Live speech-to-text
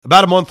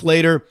About a month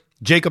later,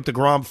 Jacob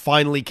deGrom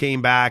finally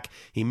came back.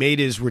 He made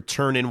his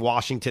return in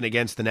Washington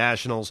against the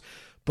Nationals.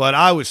 But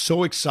I was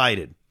so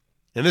excited,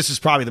 and this is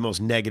probably the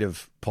most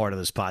negative part of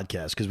this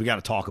podcast because we got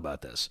to talk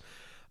about this.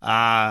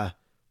 I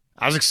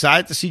was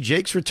excited to see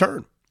Jake's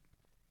return.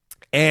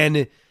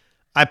 And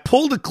I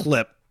pulled a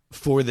clip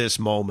for this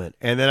moment,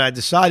 and then I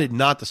decided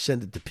not to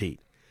send it to Pete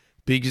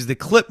because the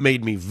clip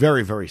made me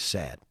very, very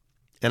sad.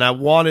 And I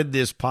wanted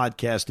this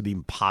podcast to be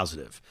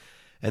positive.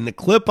 And the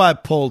clip I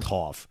pulled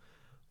off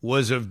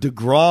was of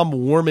deGrom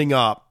warming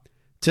up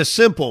to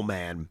Simple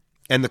Man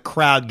and the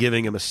crowd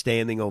giving him a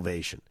standing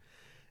ovation.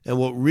 And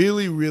what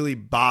really, really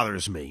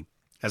bothers me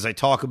as I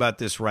talk about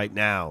this right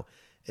now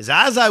is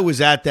as I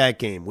was at that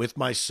game with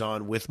my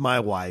son, with my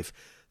wife,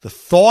 the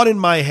thought in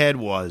my head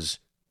was,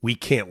 we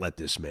can't let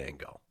this man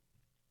go.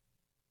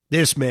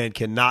 This man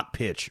cannot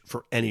pitch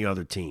for any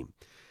other team.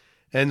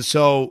 And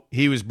so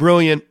he was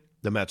brilliant.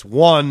 The Mets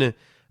won.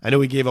 I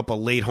know he gave up a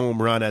late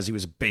home run as he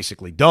was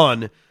basically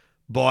done,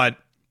 but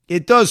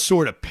it does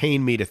sort of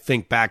pain me to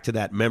think back to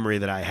that memory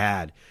that I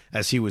had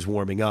as he was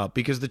warming up,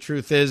 because the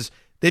truth is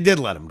they did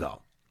let him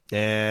go.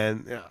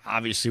 And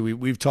obviously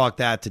we've talked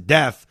that to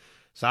death,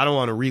 so I don't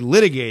want to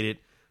relitigate it,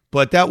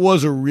 but that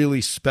was a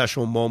really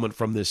special moment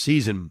from this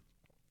season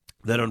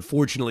that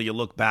unfortunately you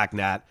look back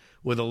at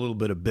with a little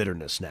bit of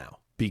bitterness now,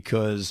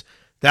 because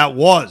that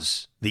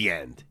was the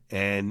end.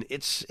 And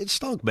it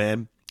stunk,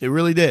 man. It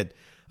really did.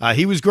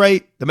 He was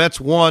great. The Mets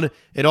won.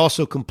 It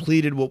also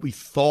completed what we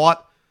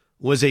thought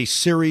was a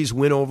series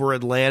win over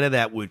Atlanta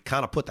that would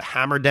kind of put the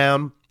hammer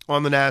down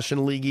on the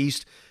National League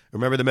East.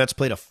 Remember, the Mets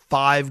played a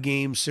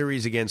 5-game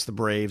series against the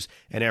Braves,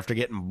 and after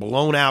getting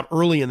blown out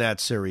early in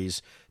that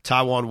series,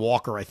 Taijuan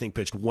Walker, I think,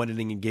 pitched 1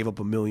 inning and gave up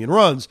 1 million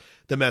runs.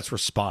 The Mets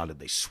responded.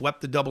 They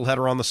swept the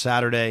doubleheader on the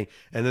Saturday,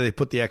 and then they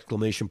put the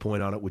exclamation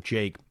point on it with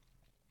Jake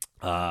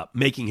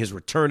making his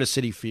return to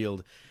Citi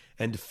Field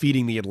and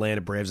defeating the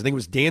Atlanta Braves. I think it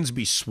was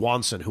Dansby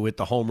Swanson who hit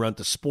the home run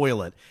to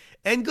spoil it.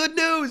 And good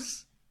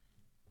news,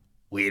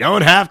 we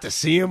don't have to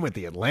see him with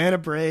the Atlanta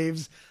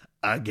Braves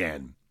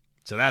again.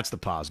 So that's the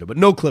positive. But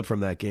no clip from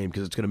that game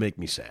because it's going to make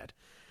me sad.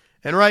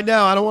 And right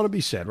now, I don't want to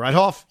be sad. Right,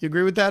 Hoff? You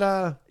agree with that?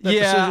 Yeah,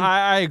 decision?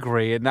 I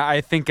agree. And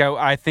I think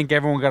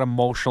everyone got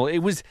emotional. It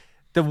was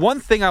the one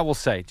thing I will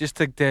say, just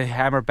to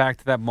hammer back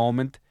to that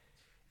moment,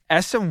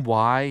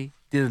 SMY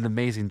did an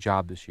amazing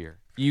job this year.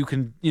 You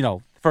can,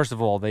 first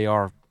of all, they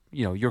are,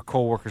 your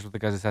coworkers with the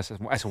guys at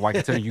SMY,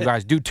 considering you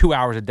guys do 2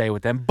 hours a day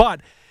with them.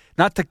 But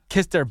not to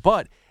kiss their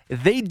butt,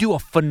 they do a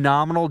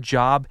phenomenal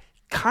job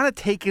kind of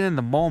taking in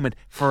the moment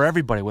for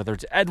everybody, whether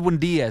it's Edwin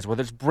Diaz,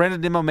 whether it's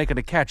Brandon Nimmo making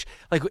a catch.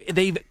 Like,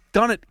 they've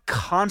done it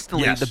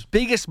constantly. Yes. The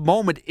biggest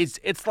moment, it's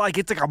like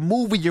a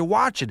movie you're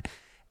watching.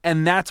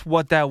 And that's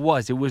what that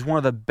was. It was one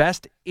of the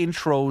best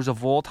intros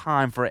of all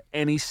time for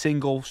any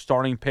single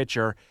starting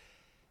pitcher,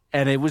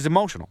 and it was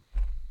emotional.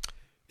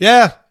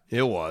 Yeah,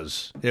 it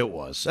was. It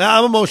was.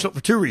 I'm emotional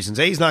for 2 reasons.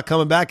 A, he's not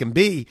coming back, and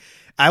B,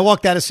 I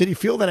walked out of Citi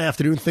Field that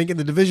afternoon thinking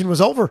the division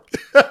was over.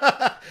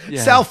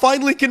 Yeah. Sal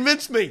finally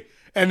convinced me.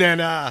 And then,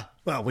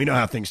 we know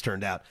how things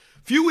turned out.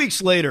 A few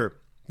weeks later,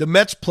 the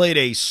Mets played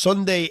a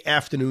Sunday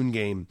afternoon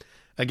game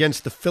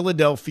against the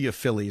Philadelphia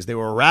Phillies. They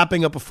were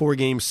wrapping up a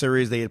 4-game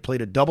series. They had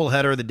played a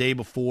doubleheader the day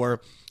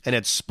before and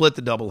had split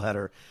the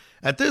doubleheader.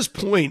 At this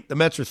point, the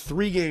Mets are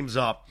 3 games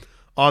up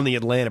on the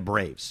Atlanta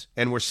Braves.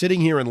 And we're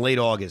sitting here in late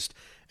August.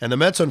 And the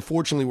Mets,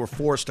 unfortunately, were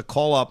forced to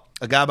call up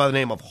a guy by the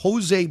name of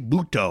Jose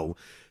Butto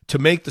to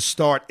make the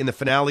start in the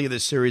finale of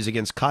this series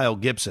against Kyle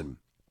Gibson.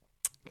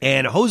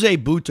 And Jose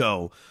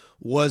Butto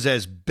was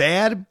as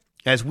bad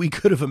as we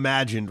could have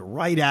imagined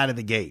right out of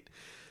the gate.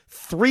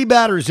 3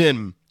 batters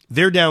in,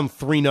 they're down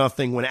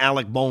 3-0 when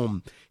Alec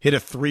Boehm hit a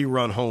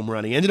 3-run home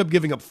run. He ended up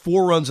giving up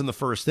 4 runs in the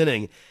first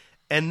inning.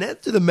 And then,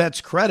 to the Mets'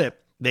 credit,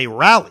 they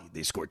rallied.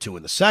 They scored 2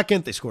 in the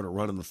second. They scored a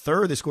run in the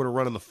third. They scored a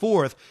run in the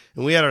fourth.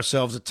 And we had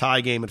ourselves a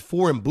tie game at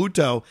 4, and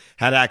Butto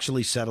had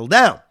actually settled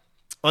down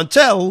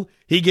until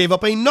he gave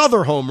up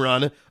another home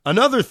run,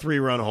 another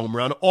 3-run home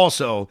run,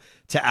 also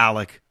to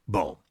Alec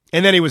Boehm.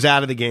 And then he was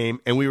out of the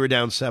game, and we were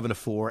down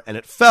 7-4, and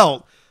it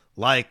felt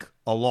like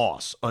a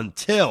loss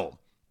until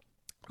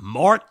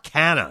Mark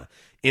Canha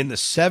in the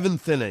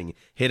 7th inning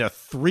hit a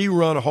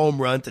 3-run home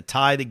run to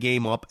tie the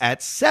game up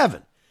at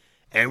 7.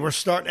 And we're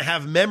starting to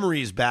have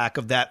memories back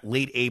of that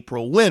late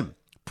April win.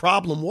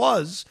 Problem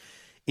was,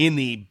 in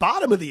the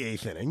bottom of the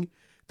 8th inning,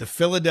 the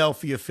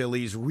Philadelphia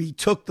Phillies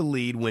retook the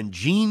lead when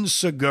Gene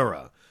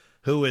Segura,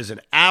 who is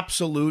an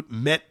absolute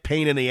Met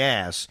pain in the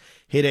ass,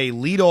 hit a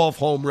leadoff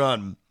home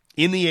run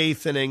in the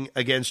 8th inning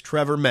against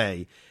Trevor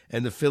May,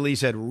 and the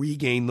Phillies had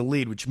regained the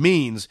lead, which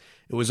means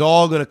it was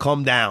all going to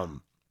come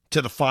down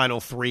to the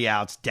final 3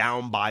 outs,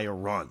 down by a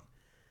run.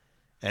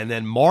 And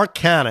then Mark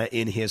Canha,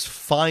 in his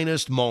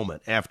finest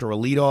moment after a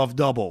leadoff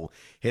double,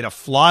 hit a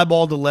fly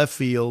ball to left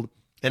field,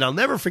 and I'll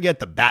never forget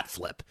the bat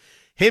flip.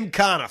 Him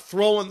kind of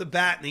throwing the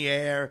bat in the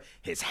air,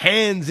 his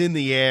hands in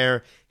the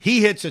air.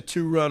 He hits a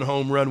 2-run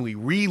home run. We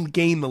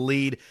regain the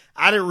lead.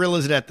 I didn't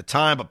realize it at the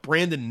time, but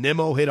Brandon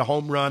Nimmo hit a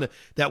home run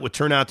that would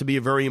turn out to be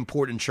a very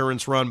important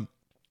insurance run.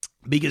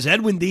 because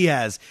Edwin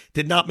Diaz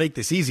did not make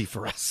this easy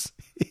for us.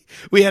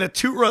 We had a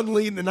 2-run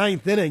lead in the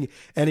 9th inning,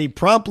 and he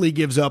promptly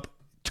gives up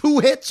 2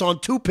 hits on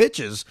 2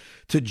 pitches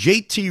to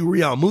JT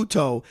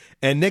Realmuto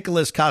and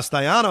Nicholas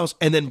Castellanos,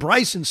 and then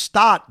Bryson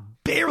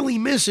Stott barely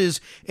misses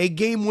a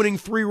game-winning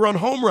 3-run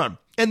home run.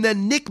 And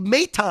then Nick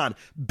Maton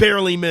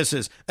barely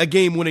misses a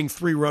game-winning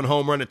 3-run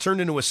home run. It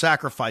turned into a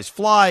sacrifice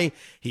fly.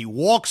 He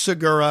walks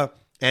Segura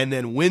and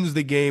then wins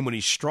the game when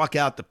he struck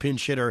out the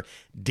pinch hitter,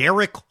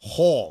 Derek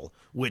Hall,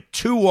 with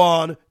 2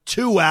 on,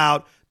 2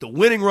 out, the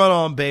winning run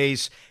on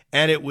base,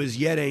 and it was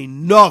yet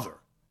another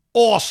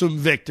awesome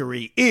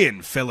victory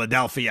in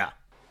Philadelphia.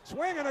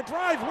 Swing and a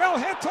drive, well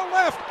hit to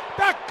left.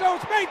 Back goes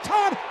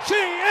Maton. She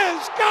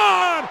is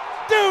gone.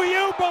 Do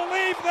you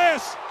believe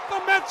this?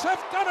 The Mets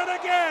have done it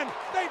again.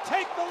 They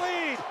take the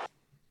lead.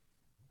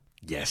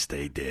 Yes,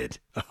 they did.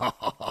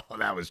 Oh,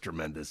 that was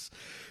tremendous.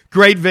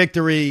 Great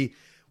victory.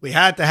 We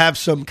had to have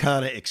some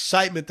kind of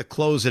excitement to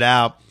close it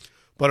out,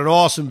 but an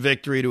awesome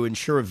victory to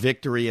ensure a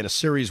victory and a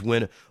series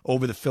win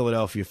over the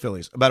Philadelphia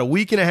Phillies. About a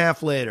week and a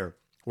half later,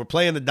 we're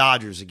playing the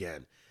Dodgers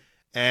again.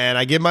 And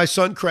I give my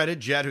son credit,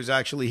 Jet, who's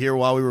actually here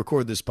while we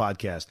record this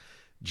podcast.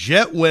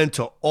 Jet went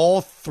to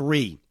all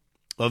 3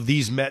 of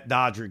these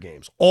Met-Dodger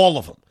games, all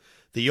of them.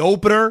 The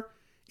opener,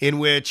 in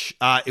which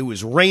it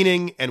was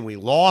raining and we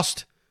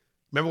lost.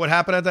 Remember what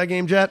happened at that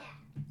game, Jet?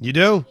 You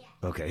do?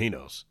 Okay, he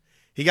knows.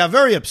 He got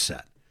very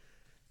upset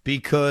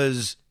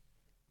because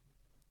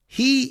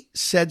he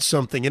said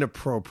something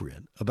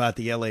inappropriate about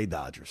the LA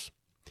Dodgers.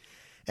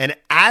 And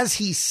as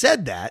he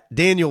said that,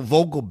 Daniel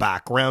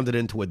Vogelbach rounded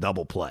into a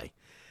double play.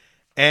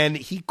 And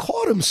he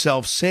caught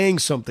himself saying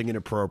something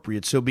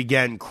inappropriate, so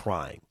began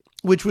crying,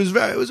 which was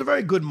it was a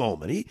very good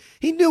moment.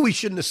 He knew he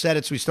shouldn't have said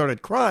it, so he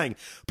started crying.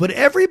 But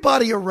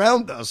everybody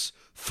around us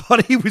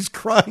thought he was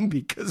crying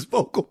because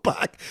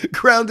Vogelbach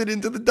grounded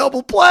into the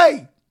double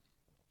play.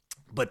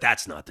 But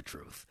that's not the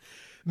truth.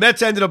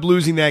 Mets ended up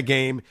losing that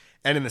game,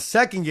 and in the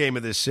second game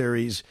of this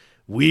series,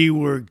 we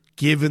were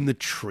given the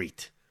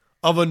treat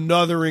of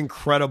another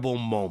incredible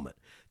moment.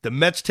 The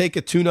Mets take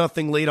a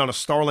 2-0 lead on a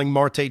Starling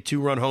Marte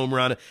 2-run home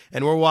run,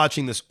 and we're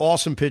watching this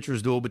awesome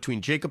pitcher's duel between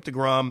Jacob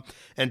deGrom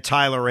and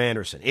Tyler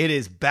Anderson. It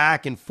is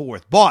back and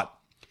forth, but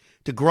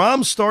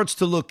deGrom starts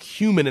to look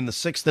human in the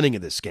 6th inning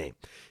of this game.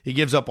 He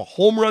gives up a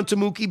home run to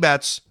Mookie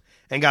Betts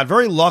and got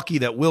very lucky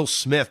that Will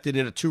Smith did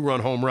hit a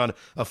 2-run home run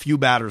a few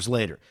batters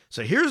later.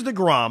 So here's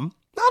deGrom,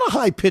 not a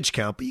high pitch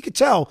count, but you could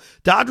tell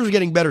Dodgers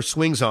getting better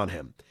swings on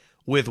him.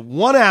 With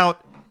 1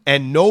 out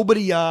and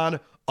nobody on,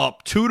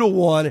 up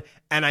 2-1,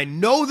 and I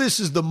know this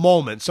is the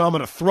moment, so I'm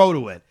going to throw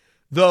to it.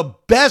 The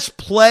best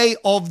play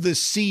of the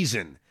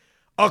season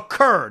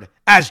occurred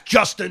as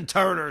Justin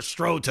Turner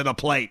strode to the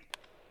plate.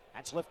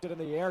 That's lifted in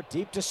the air,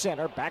 deep to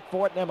center, back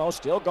for it, Nimmo,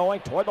 still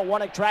going toward the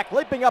warning track,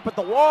 leaping up at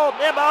the wall,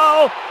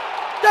 Nimmo,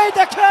 made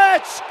the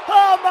catch!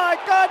 Oh my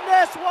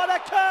goodness, what a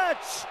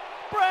catch!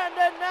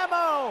 Brandon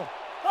Nimmo,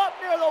 up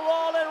near the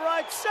wall in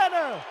right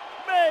center,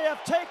 may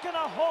have taken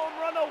a home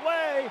run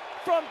away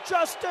from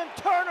Justin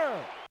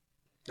Turner.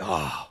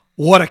 Oh,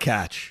 what a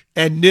catch.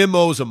 And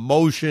Nimmo's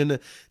emotion,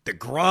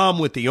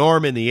 deGrom with the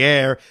arm in the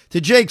air. To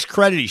Jake's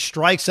credit, he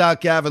strikes out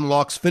Gavin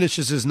Lux,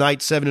 finishes his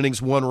night, 7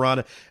 innings, 1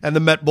 run, and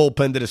the Met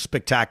bullpen did a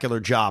spectacular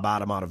job.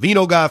 Adam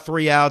Ottavino got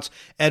 3 outs.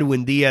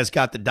 Edwin Diaz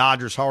got the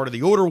Dodgers hard of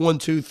the order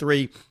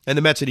 1-2-3, and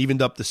the Mets had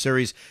evened up the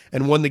series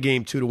and won the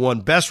game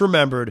 2-1. Best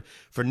remembered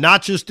for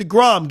not just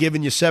deGrom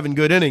giving you 7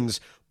 good innings,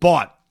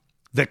 but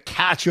the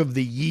catch of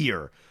the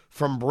year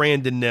from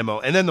Brandon Nimmo.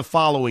 And then the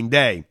following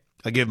day,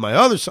 I give my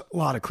other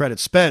lot of credit,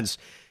 Spence.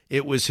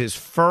 It was his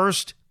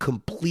first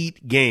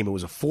complete game. It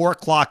was a 4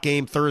 o'clock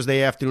game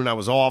Thursday afternoon. I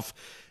was off.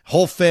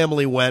 Whole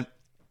family went.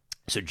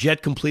 So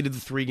Jet completed the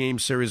 3-game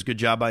series. Good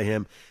job by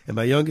him. And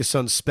my youngest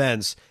son,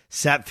 Spence,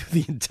 sat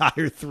through the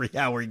entire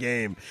 3-hour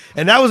game.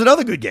 And that was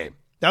another good game.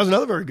 That was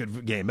another very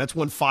good game. Mets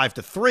won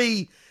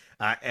 5-3.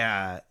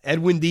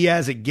 Edwin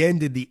Diaz again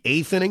did the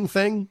 8th inning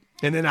thing.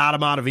 And then Adam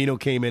Ottavino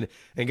came in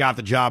and got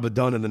the job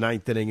done in the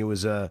 9th inning. It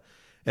was an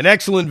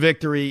excellent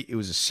victory. It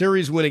was a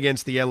series win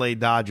against the LA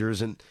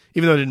Dodgers. And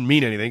even though it didn't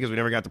mean anything because we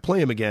never got to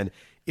play him again,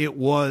 it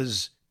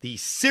was the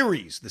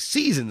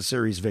season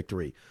series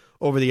victory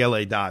over the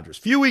LA Dodgers.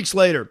 A few weeks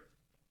later,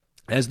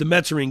 as the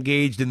Mets are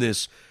engaged in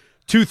this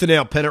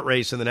tooth-and-nail pennant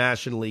race in the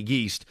National League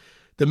East,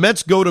 the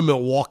Mets go to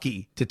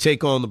Milwaukee to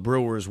take on the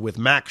Brewers with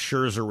Max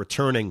Scherzer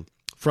returning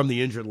from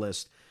the injured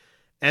list.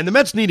 And the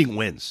Mets needing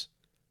wins.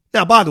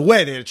 Now, by the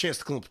way, they had a chance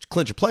to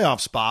clinch a playoff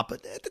spot,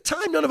 but at the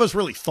time, none of us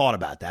really thought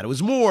about that. It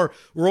was more,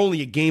 we're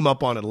only a game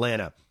up on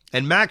Atlanta.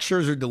 And Max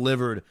Scherzer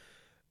delivered,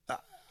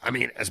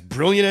 as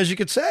brilliant as you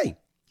could say.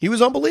 He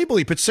was unbelievable.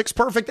 He pitched 6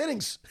 perfect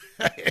innings.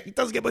 He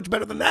doesn't get much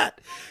better than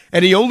that.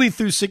 And he only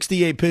threw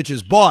 68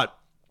 pitches, but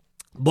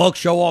Buck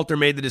Showalter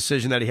made the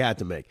decision that he had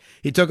to make.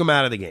 He took him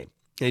out of the game.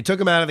 And he took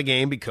him out of the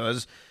game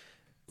because,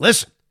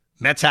 listen,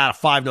 Mets had a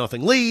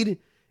 5-0 lead.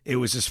 It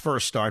was his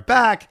first start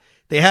back.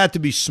 They had to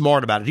be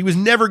smart about it. He was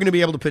never going to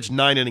be able to pitch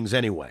 9 innings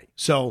anyway.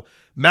 So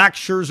Max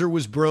Scherzer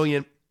was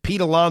brilliant.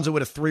 Pete Alonso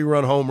with a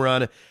 3-run home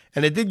run.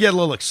 And it did get a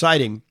little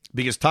exciting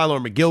because Tyler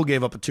McGill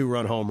gave up a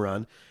 2-run home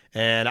run,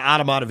 and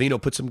Adam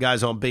Ottavino put some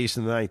guys on base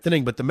in the ninth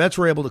inning, but the Mets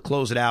were able to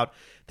close it out.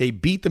 They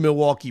beat the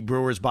Milwaukee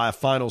Brewers by a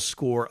final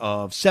score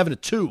of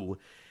 7-2,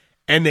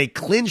 and they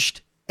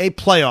clinched a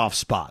playoff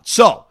spot.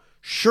 So,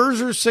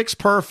 Scherzer 6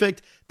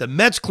 perfect. The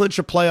Mets clinch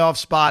a playoff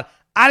spot.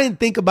 I didn't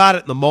think about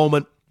it in the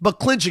moment, but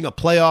clinching a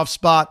playoff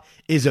spot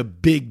is a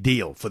big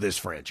deal for this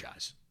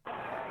franchise.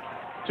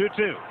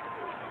 2-2.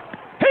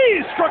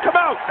 He struck him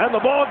out, and the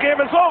ball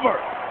game is over.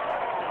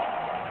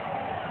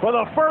 For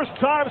the first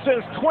time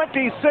since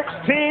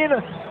 2016,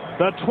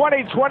 the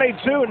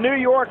 2022 New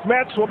York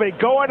Mets will be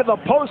going to the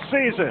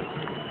postseason.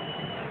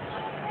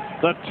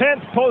 The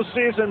 10th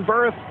postseason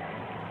berth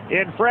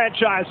in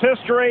franchise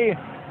history.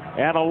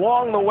 And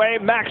along the way,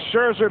 Max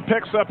Scherzer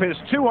picks up his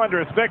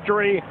 200th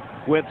victory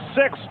with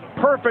 6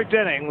 perfect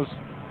innings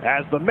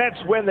as the Mets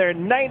win their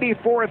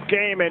 94th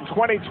game in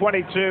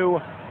 2022.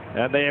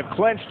 And they have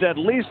clinched at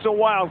least a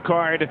wild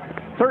card.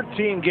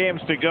 13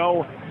 games to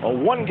go, a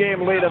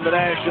 1-game lead in the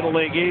National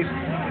League East,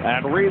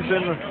 and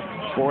reason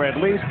for at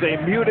least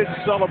a muted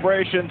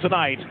celebration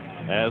tonight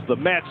as the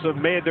Mets have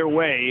made their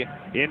way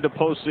into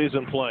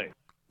postseason play.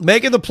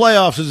 Making the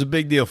playoffs is a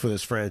big deal for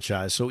this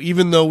franchise. So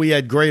even though we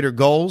had greater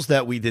goals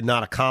that we did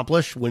not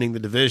accomplish, winning the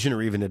division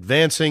or even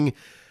advancing,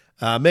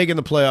 making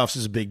the playoffs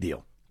is a big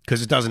deal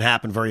because it doesn't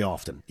happen very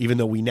often, even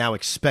though we now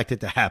expect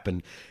it to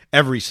happen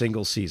every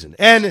single season.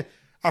 And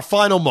our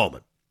final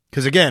moment,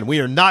 because again, we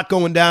are not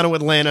going down to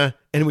Atlanta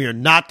and we are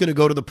not going to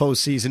go to the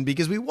postseason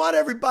because we want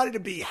everybody to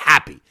be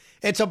happy.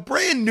 It's a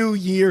brand new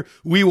year.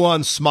 We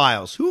want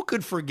smiles. Who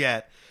could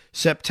forget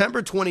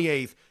September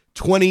 28th,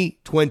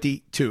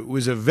 2022? It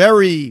was a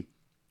very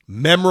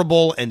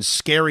memorable and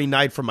scary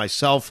night for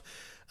myself.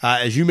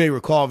 As you may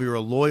recall, if you're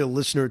a loyal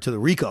listener to the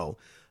Rico,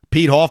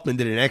 Pete Hoffman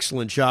did an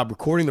excellent job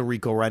recording the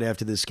Rico right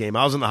after this game.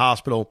 I was in the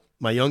hospital.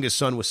 My youngest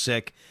son was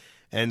sick.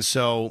 And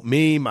so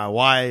me, my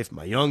wife,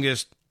 my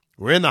youngest,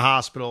 we're in the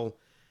hospital.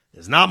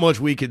 There's not much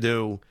we could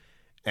do.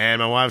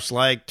 And my wife's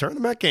like, turn the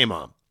Met game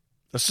on.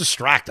 Let's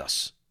distract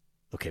us.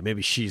 Okay,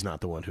 maybe she's not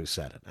the one who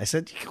said it. I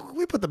said, can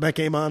we put the Met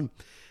game on?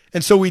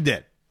 And so we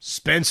did.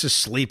 Spence is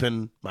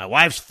sleeping. My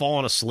wife's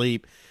falling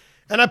asleep.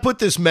 And I put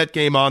this Met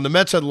game on. The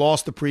Mets had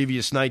lost the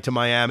previous night to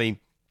Miami.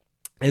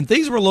 And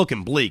things were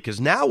looking bleak because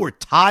now we're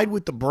tied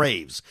with the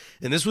Braves.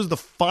 And this was the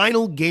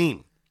final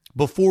game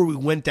before we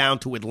went down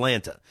to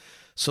Atlanta.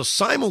 So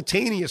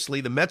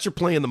simultaneously, the Mets are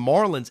playing the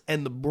Marlins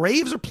and the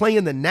Braves are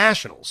playing the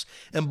Nationals.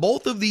 And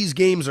both of these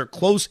games are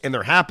close and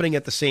they're happening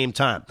at the same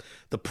time.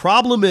 The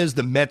problem is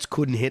the Mets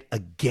couldn't hit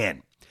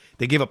again.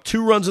 They gave up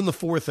 2 runs in the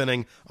 4th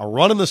inning, a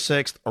run in the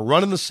 6th, a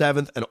run in the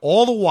 7th, and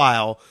all the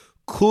while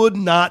could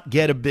not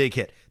get a big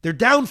hit. They're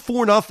down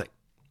 4-0.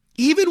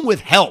 Even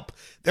with help,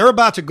 they're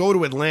about to go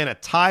to Atlanta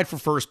tied for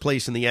first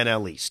place in the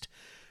NL East.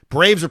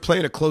 Braves are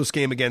playing a close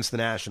game against the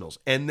Nationals.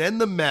 And then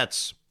the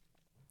Mets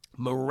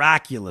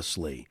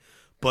miraculously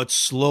but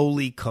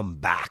slowly come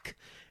back.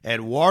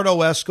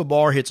 Eduardo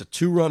Escobar hits a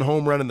 2-run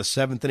home run in the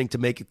 7th inning to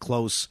make it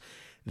close.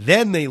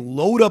 Then they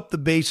load up the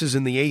bases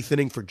in the 8th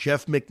inning for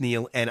Jeff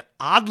McNeil, and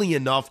oddly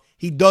enough,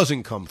 he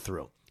doesn't come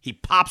through. He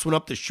pops one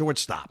up to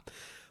shortstop.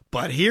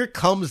 But here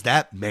comes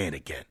that man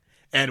again.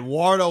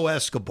 Eduardo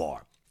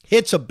Escobar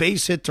hits a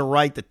base hit to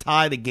right to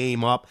tie the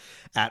game up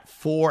at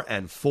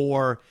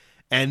 4-4,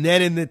 and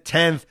then in the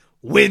 10th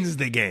wins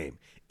the game.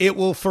 It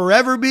will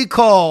forever be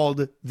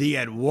called the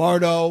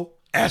Eduardo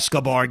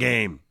Escobar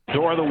game.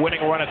 Door the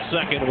winning run at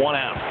second, 1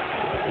 out.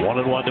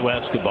 1-1 to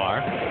Escobar.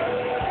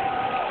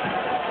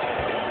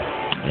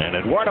 And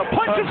Eduardo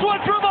punches one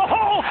through the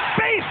hole.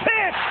 Base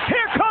hit.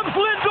 Here comes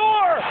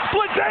Lindor.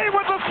 Blade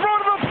with the throw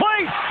to the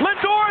plate.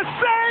 Lindor is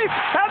safe,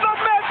 and the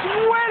Mets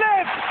win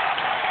it.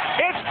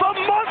 It's the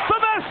month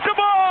of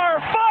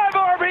Escobar.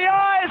 5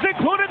 RBIs,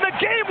 including the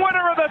game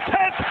winner of the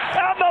 10th,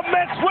 and the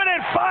Mets win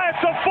it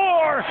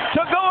 5-4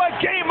 to go a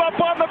game up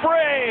on the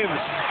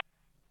Braves.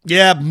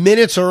 Yeah,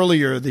 minutes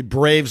earlier, the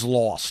Braves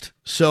lost.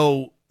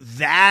 So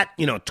that,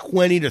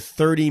 20 to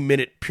 30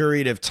 minute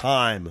period of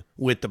time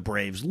with the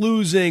Braves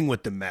losing,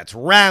 with the Mets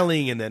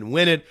rallying, and then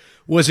win it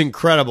was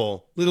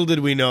incredible. Little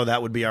did we know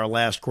that would be our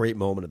last great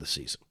moment of the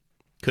season.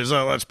 Because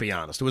let's be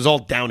honest, it was all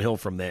downhill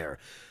from there.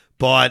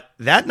 But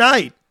that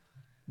night,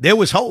 there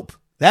was hope.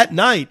 That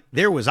night,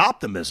 there was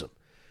optimism.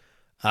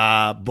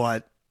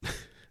 But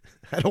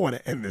I don't want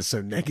to end this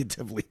so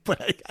negatively.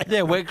 But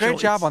great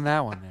job on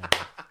that one, man.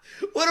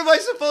 What am I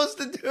supposed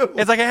to do?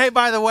 It's like, hey,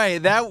 by the way,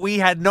 that we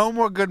had no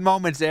more good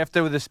moments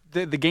after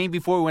the game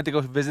before we went to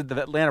go visit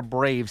the Atlanta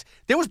Braves.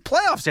 There was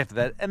playoffs after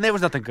that, and there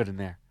was nothing good in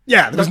there.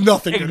 Yeah, there was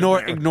nothing good in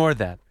there. Ignore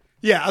that.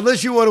 Yeah,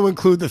 unless you want to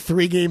include the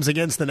 3 games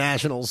against the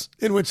Nationals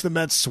in which the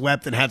Mets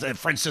swept and had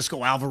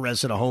Francisco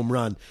Alvarez hit a home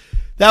run.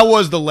 That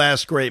was the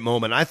last great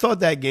moment. I thought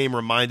that game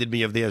reminded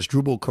me of the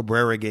Asdrubal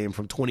Cabrera game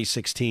from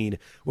 2016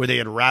 where they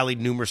had rallied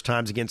numerous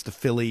times against the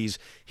Phillies.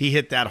 He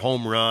hit that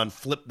home run,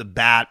 flipped the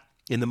bat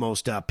in the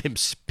most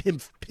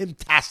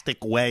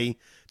pimptastic way.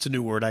 It's a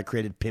new word I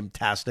created,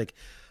 pimptastic.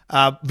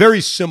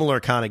 Very similar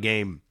kind of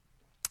game.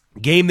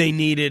 Game they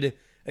needed,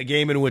 a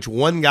game in which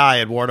one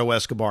guy, Eduardo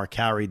Escobar,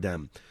 carried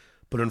them.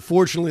 But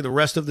unfortunately, the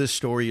rest of this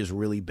story is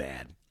really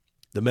bad.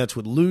 The Mets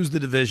would lose the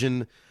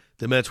division.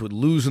 The Mets would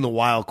lose in the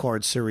wild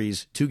card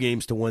series,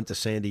 2-1 to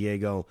San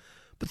Diego.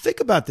 But think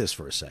about this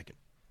for a second.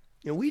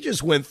 We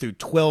just went through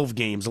 12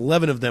 games.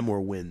 11 of them were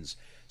wins.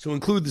 So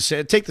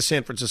take the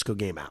San Francisco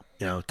game out,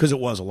 because it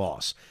was a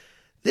loss.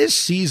 This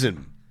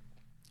season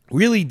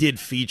really did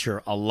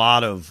feature a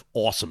lot of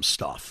awesome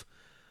stuff.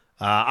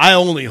 I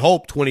only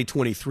hope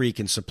 2023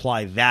 can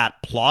supply that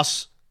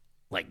plus,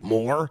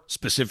 more,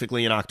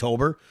 specifically in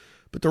October.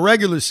 But the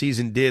regular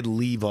season did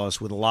leave us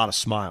with a lot of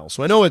smiles.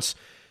 So I know it's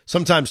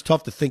sometimes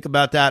tough to think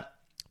about that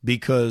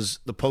because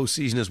the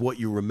postseason is what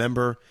you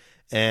remember.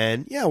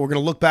 And, we're going to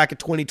look back at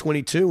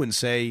 2022 and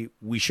say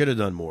we should have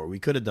done more. We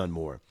could have done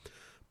more.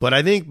 But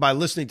I think by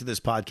listening to this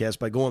podcast,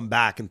 by going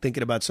back and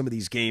thinking about some of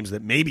these games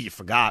that maybe you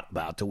forgot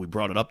about till we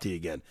brought it up to you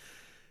again,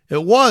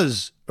 it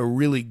was a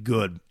really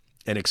good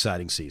and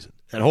exciting season.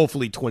 And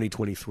hopefully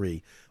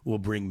 2023 will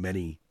bring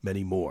many,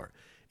 many more.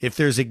 If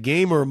there's a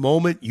game or a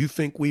moment you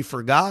think we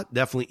forgot,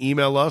 definitely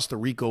email us,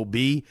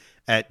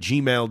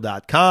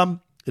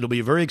 thericob@gmail.com. It'll be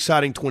a very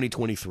exciting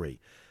 2023.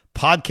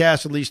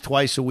 Podcast at least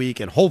twice a week,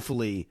 and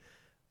hopefully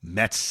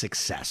Mets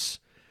success.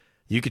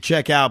 You can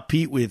check out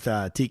Pete with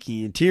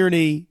Tiki and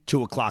Tierney,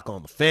 2 o'clock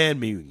on the Fan.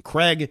 Me and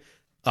Craig,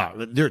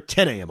 they're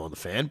 10 a.m. on the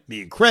Fan.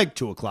 Me and Craig,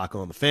 2 o'clock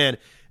on the Fan.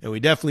 And we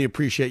definitely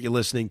appreciate you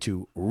listening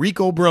to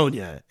Rico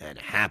Brogna, and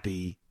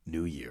Happy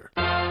New Year.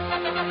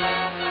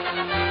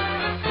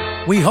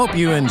 We hope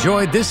you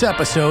enjoyed this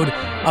episode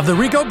of the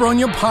Rico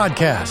Brogna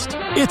Podcast.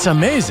 It's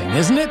amazing,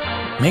 isn't it?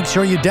 Make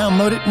sure you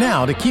download it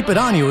now to keep it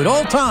on you at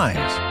all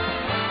times.